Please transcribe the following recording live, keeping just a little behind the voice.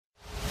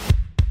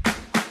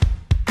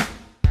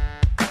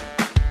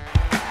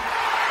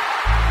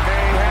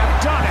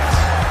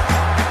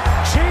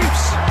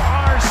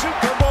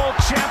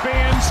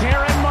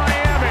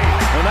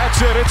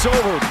It's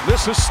over.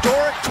 This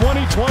historic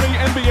 2020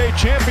 NBA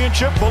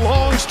championship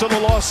belongs to the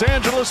Los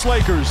Angeles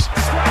Lakers.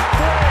 Strike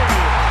three.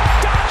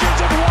 Dodgers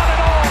have won it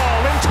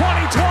all in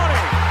 2020.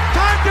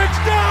 Time ticks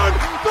down.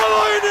 The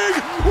Lightning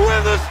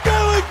win the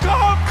Stanley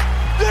Cup.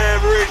 They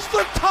have reached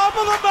the top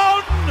of the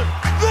mountain.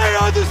 They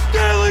are the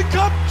Stanley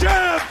Cup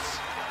champs.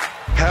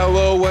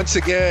 Hello once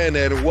again,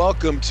 and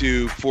welcome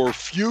to For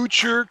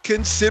Future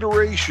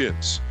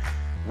Considerations,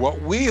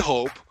 what we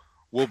hope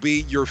will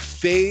be your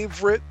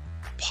favorite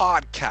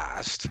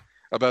podcast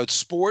about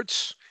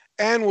sports,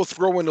 and we'll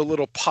throw in a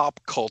little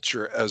pop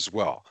culture as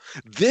well.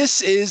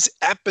 This is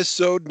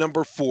episode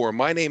number 4.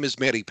 My name is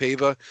Matty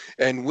Pava,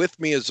 and with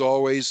me as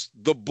always,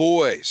 the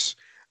boys,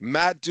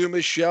 Matt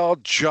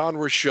Dumichel, John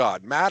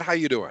Rashad. Matt, how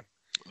you doing?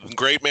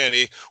 Great,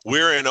 Manny.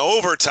 We're in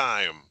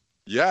overtime.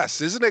 Yes,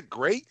 isn't it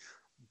great?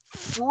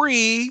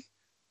 Free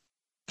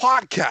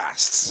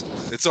podcasts.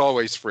 It's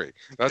always free.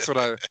 That's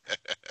why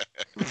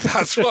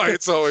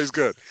it's always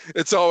good.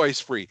 It's always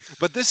free.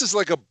 But this is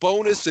like a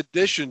bonus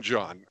edition,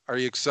 John. Are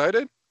you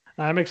excited?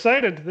 I'm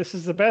excited. This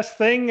is the best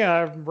thing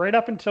right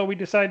up until we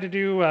decide to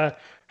do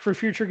For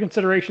Future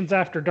Considerations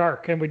After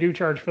Dark. And we do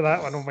charge for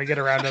that one when we get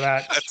around to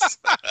that.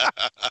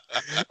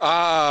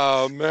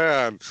 Oh,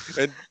 man.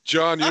 And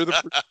John,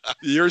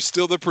 you're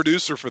still the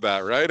producer for that,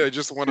 right? I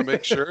just want to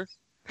make sure.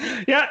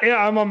 Yeah,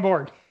 I'm on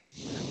board.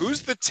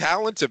 Who's the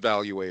talent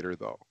evaluator,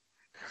 though?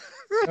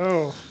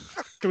 Oh,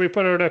 do we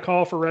put out a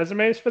call for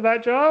resumes for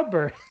that job?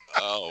 Or?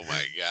 Oh,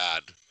 my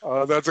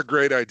God. That's a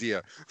great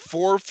idea.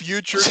 For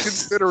future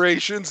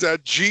considerations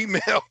at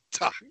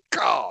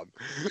gmail.com.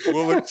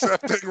 We'll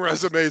accepting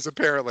resumes,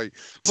 apparently.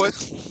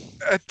 But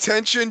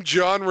attention,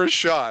 John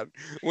Rashad,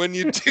 when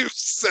you do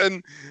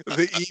send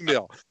the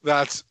email,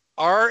 that's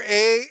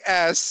RASHOTTE,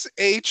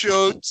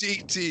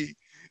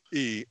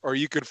 or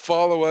you could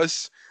follow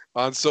us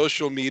on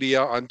social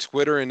media, on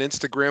Twitter and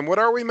Instagram. What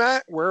are we,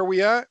 Matt? Where are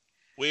we at?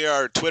 We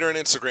are Twitter and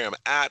Instagram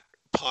at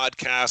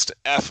Podcast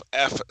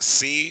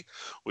FFC.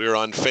 We're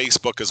on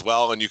Facebook as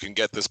well, and you can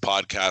get this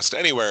podcast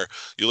anywhere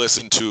you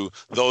listen to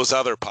those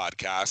other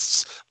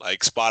podcasts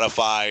like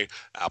Spotify,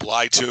 Apple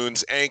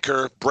iTunes,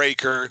 Anchor,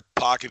 Breaker,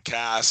 Pocket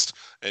Cast,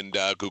 and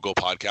Google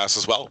Podcasts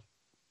as well.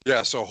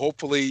 Yeah, so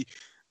hopefully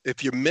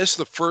if you missed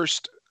the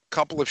first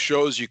couple of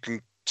shows, you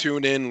can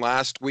tune in.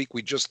 Last week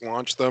we just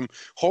launched them.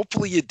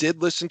 Hopefully you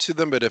did listen to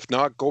them, but if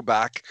not, go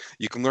back.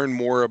 You can learn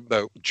more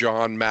about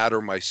John, Matt,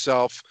 or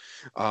myself.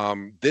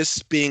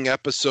 This being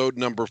episode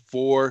number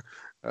 4,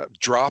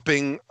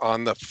 dropping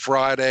on the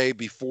Friday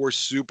before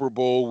Super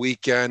Bowl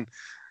weekend.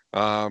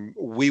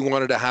 We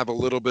wanted to have a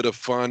little bit of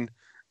fun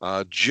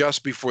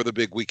just before the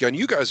big weekend.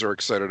 You guys are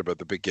excited about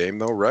the big game,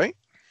 though, right?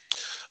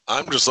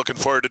 I'm just looking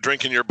forward to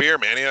drinking your beer,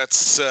 Manny.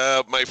 That's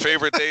my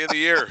favorite day of the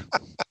year.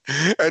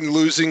 And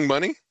losing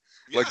money?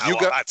 Like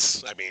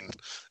that's, I mean,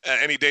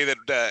 any day that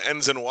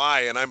ends in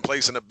Y and I'm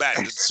placing a bet,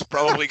 it's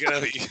probably going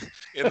to be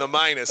in the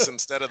minus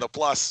instead of the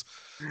plus.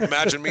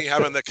 Imagine me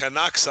having the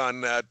Canucks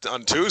on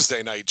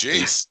Tuesday night.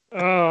 Jeez.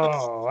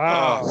 Oh,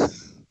 wow.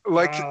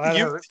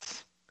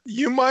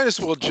 You might as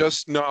well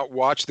just not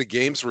watch the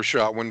games,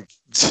 Rashad, when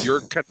your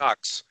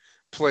Canucks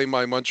play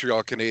my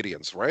Montreal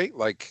Canadiens, right?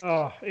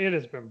 Oh, it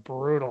has been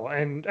brutal.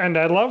 And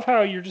I love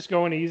how you're just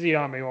going easy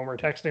on me when we're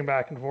texting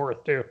back and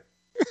forth, too.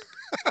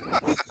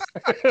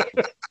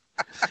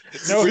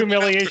 No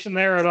humiliation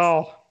there at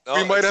all.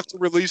 We might have to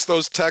release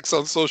those texts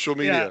on social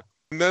media. Yeah.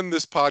 And then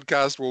this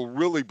podcast will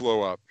really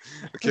blow up.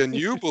 Can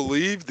you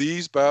believe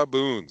these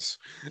baboons?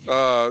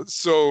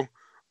 So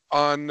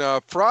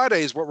on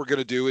Fridays, what we're going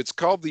to do, it's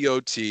called the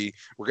OT.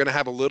 We're going to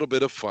have a little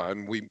bit of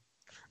fun. We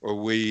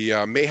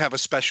may have a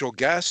special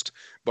guest,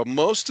 but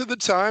most of the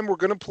time we're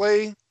going to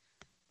play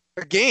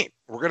a game.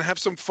 We're going to have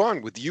some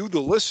fun with you,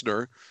 the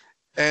listener.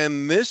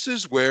 And this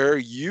is where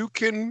you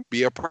can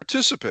be a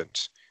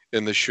participant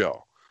in the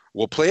show.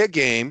 We'll play a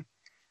game.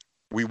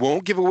 We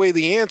won't give away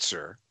the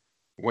answer.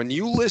 When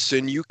you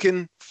listen, you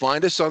can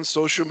find us on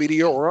social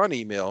media or on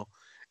email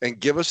and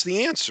give us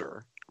the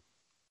answer.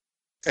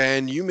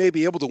 And you may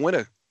be able to win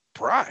a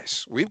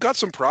prize. We've got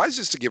some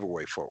prizes to give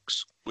away,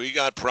 folks. We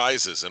got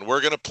prizes, and we're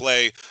going to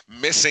play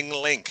Missing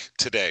Link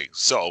today.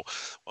 So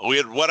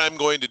what I'm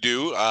going to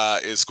do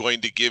is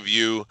going to give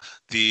you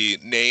the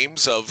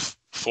names of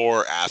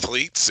 4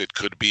 athletes. It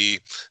could be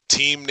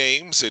team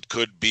names, it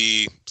could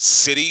be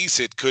cities,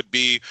 it could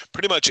be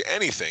pretty much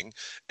anything.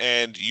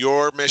 And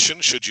your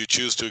mission, should you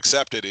choose to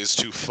accept it, is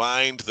to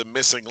find the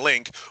missing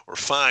link or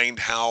find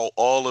how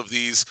all of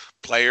these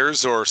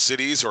players or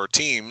cities or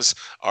teams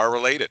are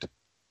related.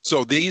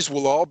 So these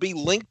will all be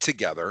linked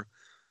together.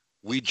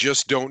 We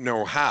just don't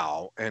know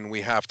how, and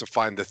we have to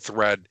find the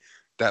thread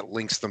that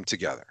links them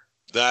together.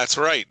 That's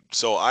right.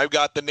 So I've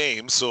got the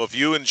names. So if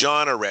you and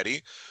John are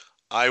ready,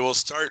 I will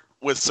start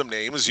with some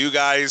names. You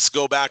guys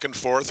go back and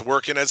forth,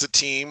 working as a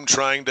team,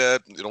 trying to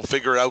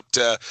figure out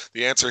the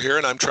answer here,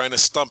 and I'm trying to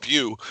stump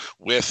you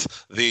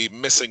with the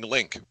missing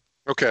link.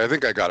 Okay, I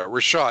think I got it.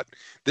 Rashad,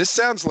 this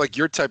sounds like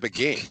your type of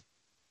game.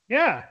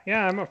 Yeah,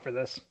 I'm up for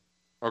this.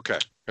 Okay,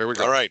 here we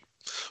go. All right.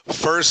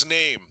 First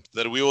name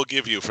that we will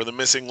give you for the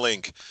missing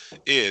link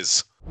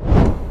is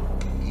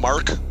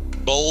Mark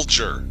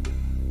Bulger.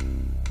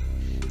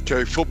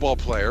 Okay, football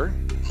player.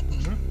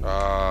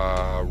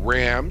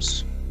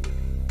 Rams.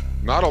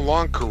 Not a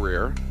long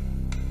career.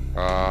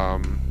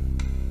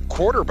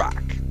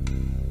 Quarterback.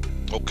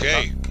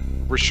 Okay.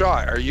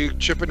 Rashad, are you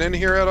chipping in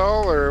here at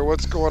all, or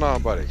what's going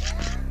on, buddy?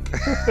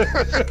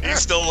 He's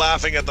still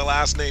laughing at the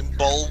last name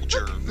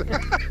Bulger.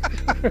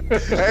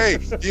 Hey,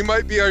 he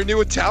might be our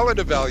new talent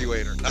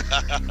evaluator.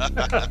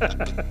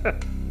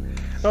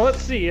 Well,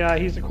 let's see.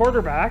 He's a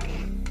quarterback.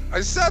 I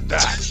said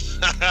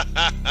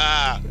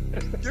that.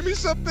 Give me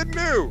something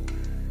new.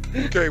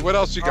 Okay, what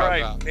else you got? All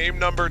right, now? name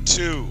number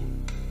 2,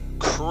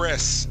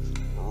 Chris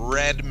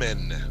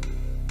Redman.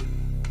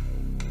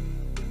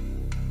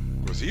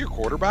 Was he a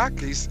quarterback?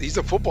 He's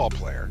a football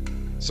player.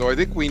 So I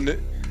think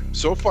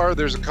so far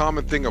there's a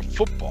common thing of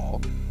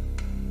football.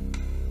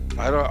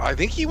 I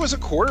think he was a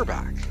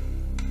quarterback.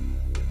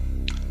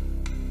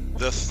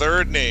 The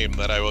third name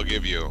that I will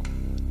give you,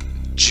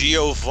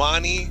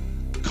 Giovanni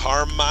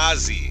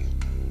Carmazzi.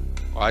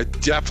 I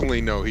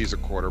definitely know he's a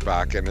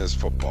quarterback in his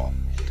football.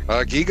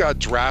 He got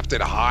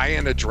drafted high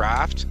in a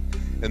draft,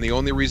 and the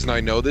only reason I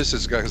know this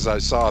is because I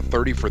saw a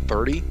 30 for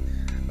 30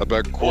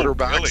 about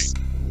quarterbacks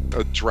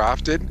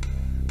drafted.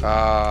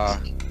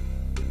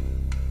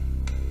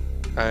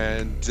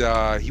 And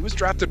he was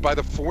drafted by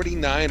the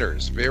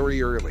 49ers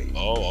very early.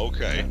 Oh,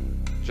 okay.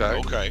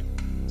 Okay.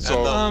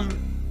 So,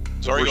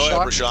 sorry, go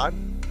ahead, Rashad.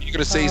 Are you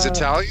going to say he's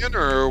Italian,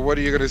 or what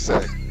are you going to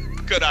say?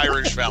 Good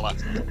Irish fella.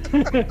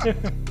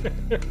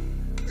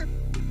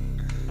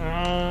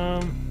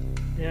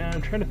 Yeah,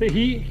 I'm trying to think.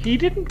 He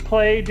didn't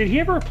play. Did he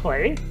ever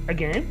play a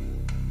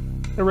game?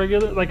 A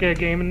regular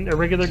game in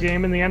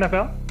the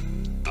NFL?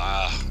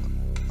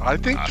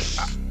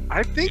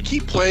 I think he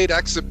played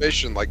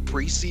exhibition, like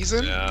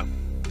preseason. Yeah.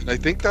 And I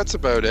think that's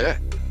about it.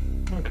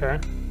 Okay.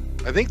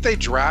 I think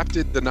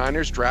the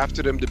Niners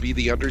drafted him to be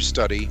the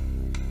understudy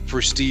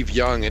for Steve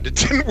Young, and it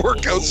didn't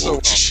work out so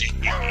well.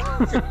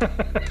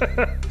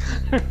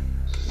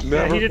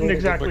 Yeah, he didn't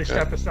exactly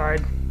step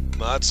aside.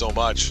 Not so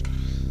much.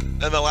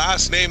 And the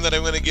last name that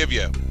I'm going to give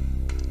you,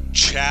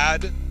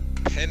 Chad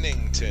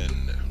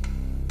Pennington.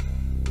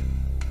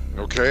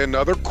 Okay,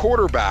 another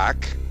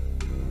quarterback.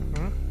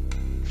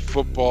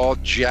 Football,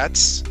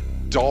 Jets,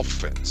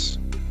 Dolphins.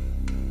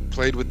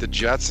 Played with the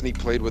Jets and he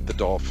played with the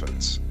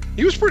Dolphins.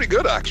 He was pretty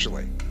good,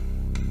 actually.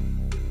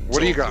 What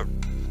do you got?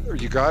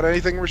 You got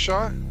anything,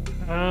 Rashad?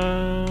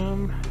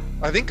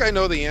 I think I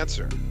know the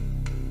answer.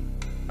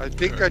 I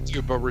think I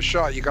do, but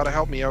Rashad, you got to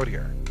help me out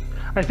here.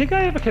 I think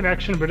I have a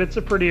connection, but it's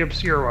a pretty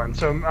obscure one,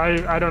 so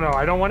I don't know.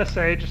 I don't want to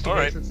say just in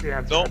case it's the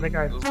answer. Nope. I think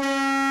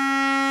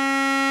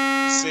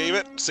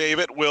Save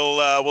it.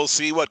 We'll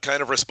see what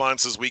kind of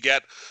responses we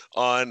get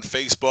on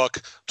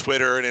Facebook,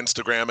 Twitter, and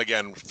Instagram.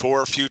 Again,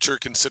 for future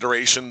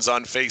considerations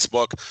on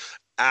Facebook,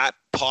 at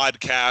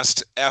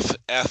Podcast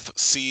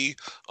FFC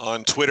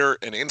on Twitter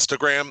and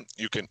Instagram.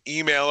 You can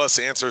email us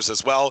answers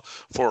as well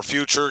for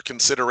future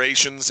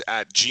considerations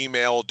at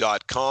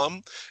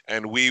gmail.com,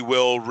 and we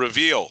will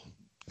reveal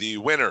the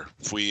winner,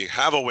 if we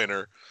have a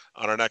winner,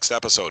 on our next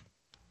episode.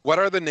 What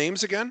are the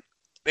names again?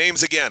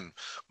 Names again: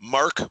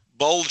 Mark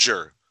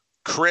Bulger,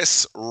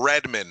 Chris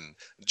Redman,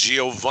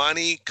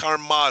 Giovanni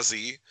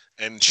Carmazzi,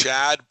 and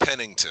Chad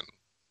Pennington.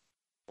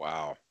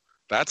 Wow.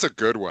 That's a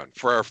good one.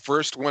 For our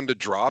first one to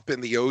drop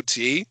in the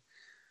OT,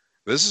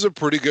 this is a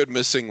pretty good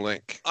missing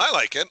link. I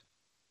like it.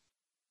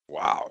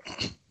 Wow.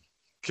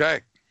 Okay.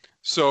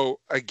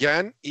 So,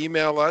 again,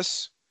 email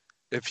us.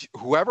 If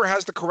whoever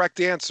has the correct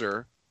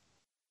answer,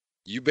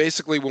 you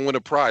basically will win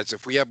a prize.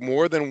 If we have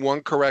more than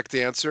one correct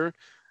answer,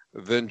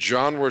 then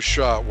John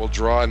Rashad will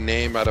draw a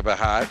name out of a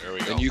hat,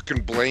 and you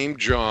can blame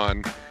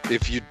John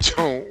if you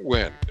don't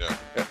win. Yeah.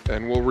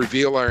 And we'll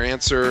reveal our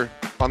answer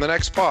on the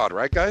next pod,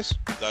 right, guys?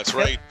 That's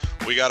right.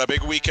 We got a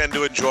big weekend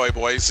to enjoy,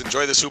 boys.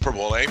 Enjoy the Super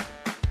Bowl, eh?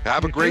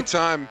 Have a great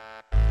time.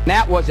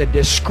 That was a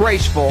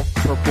disgraceful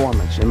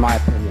performance, in my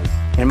opinion.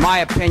 In my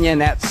opinion,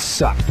 that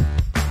sucked.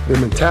 Their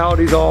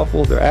mentality's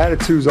awful. Their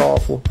attitude's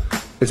awful.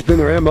 It's been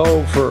their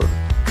MO for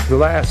the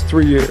last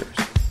 3 years.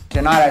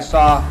 Tonight I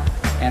saw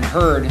and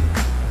heard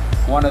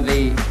one of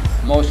the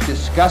most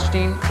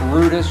disgusting,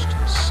 rudest,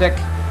 sick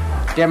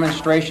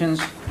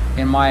demonstrations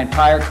in my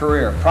entire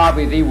career.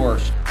 Probably the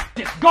worst.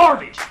 It's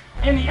garbage.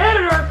 And the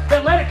editor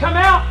that let it come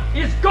out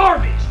is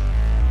garbage.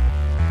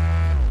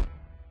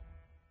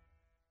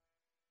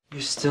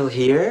 You're still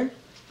here?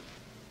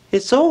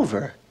 It's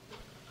over.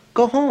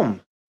 Go home.